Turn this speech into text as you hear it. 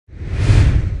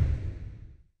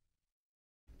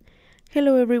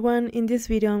Hello everyone, in this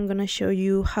video I'm going to show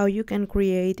you how you can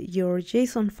create your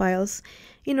JSON files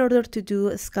in order to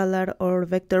do scalar or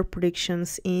vector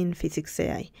predictions in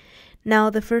physicsAI. Now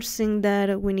the first thing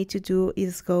that we need to do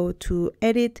is go to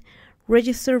Edit,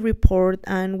 Register Report,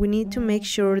 and we need to make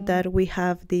sure that we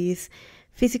have this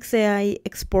physicsAI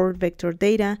export vector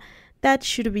data that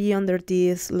should be under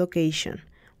this location.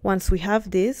 Once we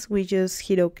have this, we just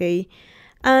hit OK.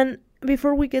 And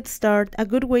before we get started, a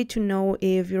good way to know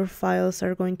if your files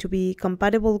are going to be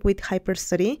compatible with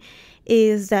HyperStudy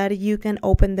is that you can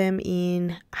open them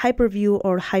in Hyperview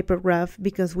or Hypergraph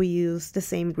because we use the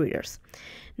same readers.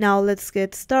 Now let's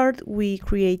get started. We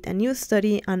create a new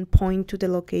study and point to the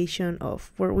location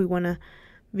of where we want to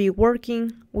be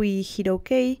working. We hit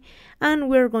OK, and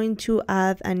we're going to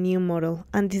add a new model,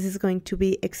 and this is going to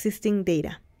be existing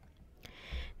data.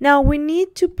 Now we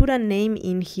need to put a name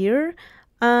in here,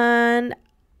 and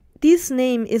this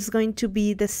name is going to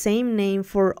be the same name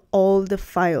for all the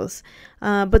files,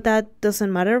 but that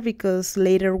doesn't matter because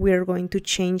later we are going to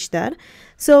change that.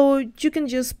 So you can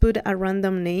just put a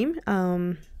random name,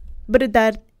 but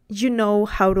that you know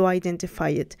how to identify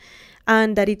it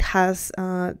and that it has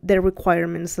the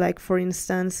requirements. Like for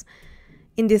instance,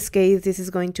 in this case, this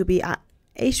is going to be a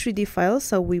H3D file,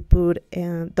 so we put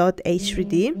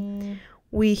 .h3d.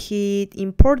 We hit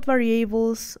import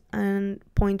variables and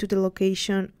point to the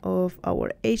location of our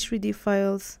H3D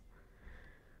files.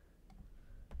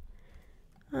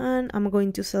 And I'm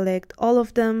going to select all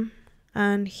of them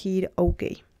and hit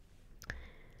OK.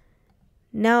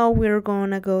 Now we're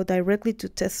gonna go directly to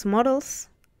test models.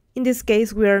 In this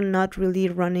case, we are not really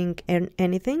running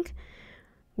anything.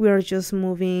 We are just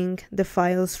moving the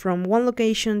files from one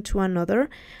location to another.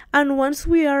 And once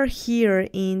we are here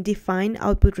in define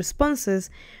output responses,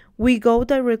 we go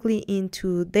directly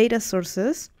into data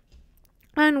sources,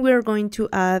 and we're going to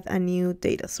add a new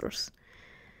data source.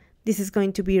 This is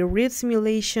going to be a real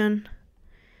simulation.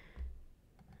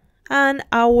 And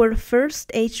our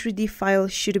first H3D file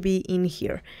should be in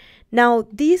here. Now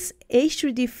this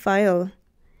H3D file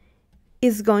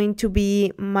is going to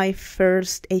be my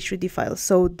first H3D file,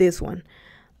 so this one.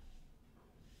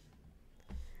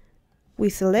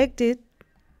 We select it,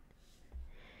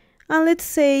 and let's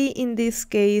say in this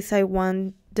case I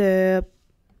want the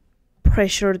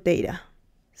pressure data,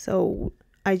 so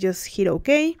I just hit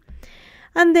OK,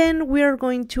 and then we are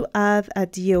going to add a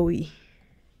DOE.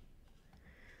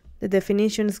 The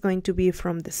definition is going to be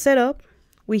from the setup.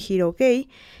 We hit OK.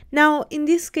 Now, in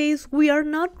this case, we are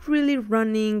not really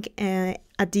running a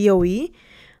DOE.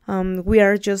 We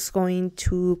are just going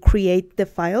to create the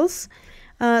files.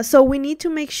 So we need to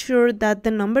make sure that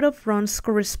the number of runs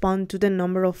correspond to the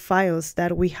number of files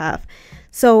that we have.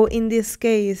 So in this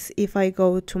case, if I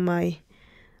go to my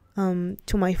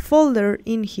folder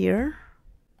in here,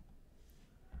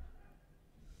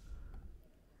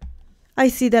 I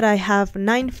see that I have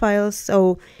 9 files,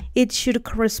 so it should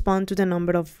correspond to the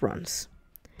number of runs.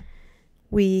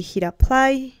 We hit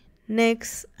apply,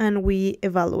 next, and we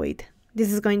evaluate.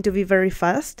 This is going to be very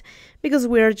fast because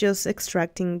we are just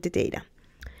extracting the data.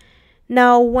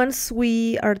 Now, once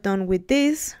we are done with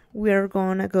this, we are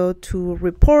gonna go to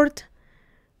report.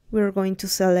 We're going to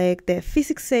select the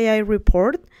physicsAI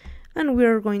report, and we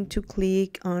are going to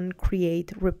click on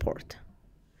create report.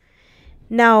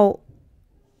 Now,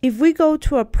 if we go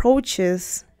to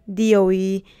approaches,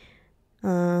 DOE,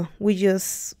 we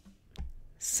just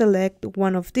select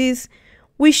one of these,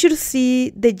 we should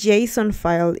see the JSON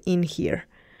file in here.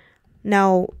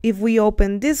 Now, if we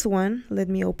open this one, let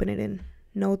me open it in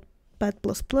Notepad++.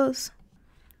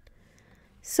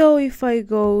 So if I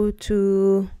go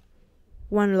to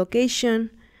one location,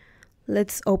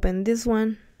 let's open this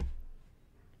one.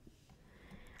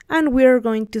 And we're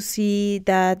going to see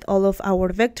that all of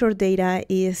our vector data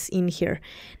is in here.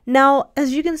 Now,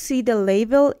 as you can see, the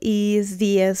label is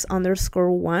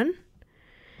ds_1.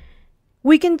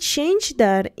 We can change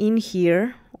that in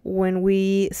here when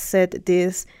we set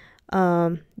this,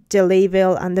 the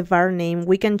label and the var name.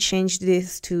 We can change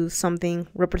this to something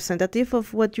representative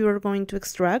of what you are going to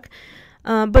extract,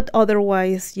 but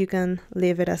otherwise you can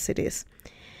leave it as it is.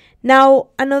 Now,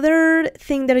 another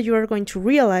thing that you are going to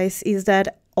realize is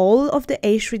that all of the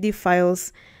H3D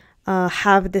files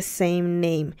have the same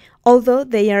name. Although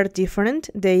they are different,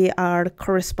 they are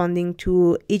corresponding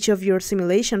to each of your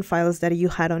simulation files that you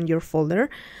had on your folder.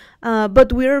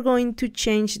 But we are going to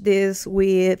change this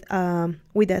with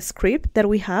a script that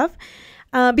we have.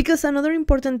 Because another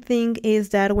important thing is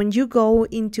that when you go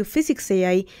into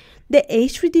physicsAI, the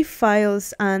H3D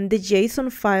files and the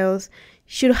JSON files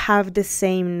should have the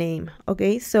same name.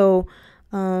 Okay, so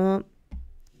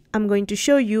I'm going to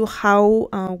show you how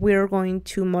we're going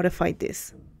to modify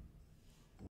this.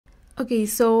 Okay,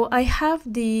 so I have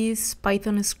this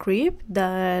Python script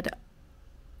that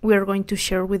we're going to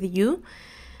share with you.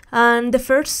 And the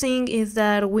first thing is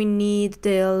that we need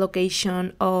the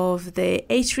location of the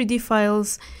H3D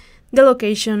files, the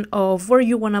location of where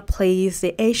you want to place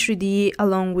the H3D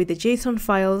along with the JSON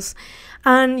files,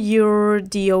 and your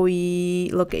DOE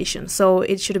location. So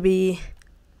it should be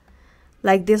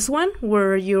like this one,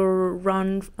 where your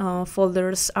run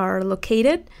folders are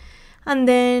located. And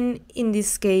then in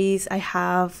this case, I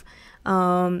have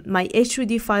my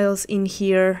H3D files in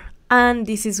here, and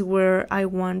this is where I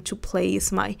want to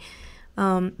place my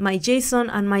my JSON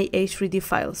and my H3D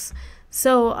files.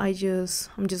 So I'm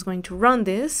just going to run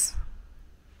this.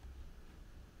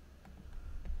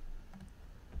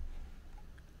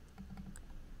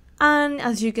 And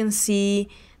as you can see,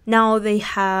 now they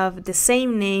have the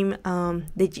same name,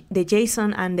 the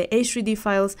JSON and the H3D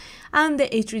files, and the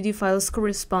H3D files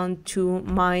correspond to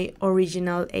my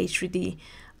original H3D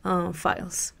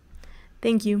files.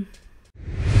 Thank you.